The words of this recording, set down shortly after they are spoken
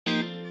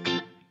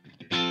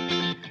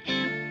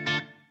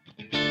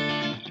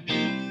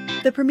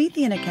The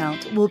Promethean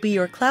account will be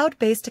your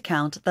cloud-based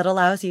account that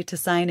allows you to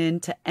sign in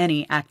to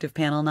any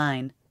ActivPanel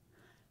 9.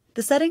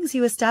 The settings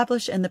you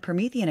establish in the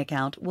Promethean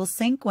account will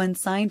sync when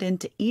signed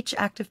into each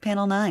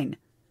ActivPanel 9.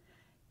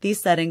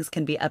 These settings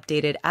can be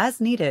updated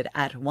as needed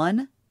at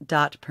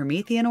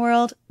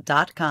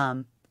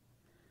one.prometheanworld.com.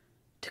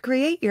 To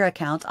create your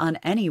account on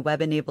any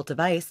web-enabled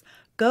device,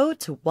 go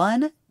to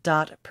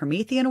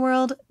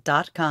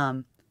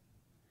one.prometheanworld.com.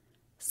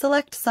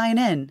 Select Sign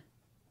In.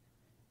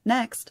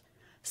 Next,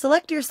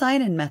 select your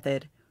sign-in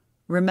method.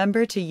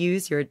 Remember to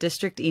use your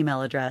district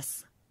email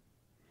address.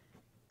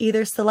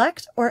 Either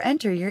select or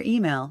enter your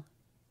email.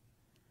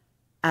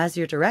 As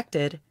you're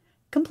directed,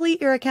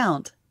 complete your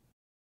account.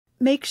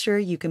 Make sure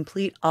you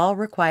complete all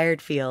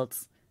required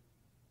fields: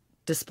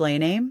 display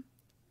name,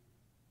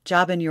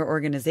 job in your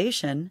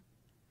organization,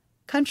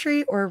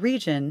 country or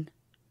region,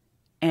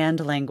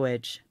 and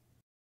language.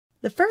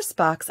 The first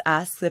box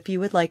asks if you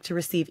would like to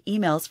receive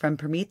emails from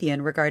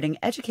Promethean regarding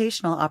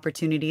educational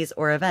opportunities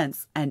or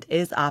events and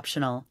is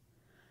optional.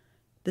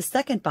 The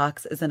second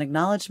box is an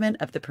acknowledgement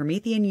of the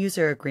Promethean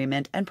user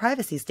agreement and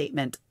privacy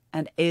statement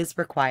and is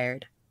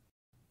required.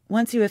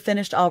 Once you have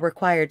finished all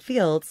required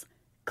fields,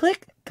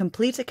 click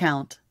Complete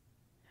Account.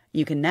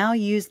 You can now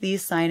use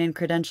these sign-in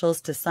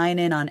credentials to sign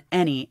in on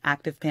any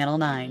ActivPanel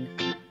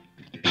 9.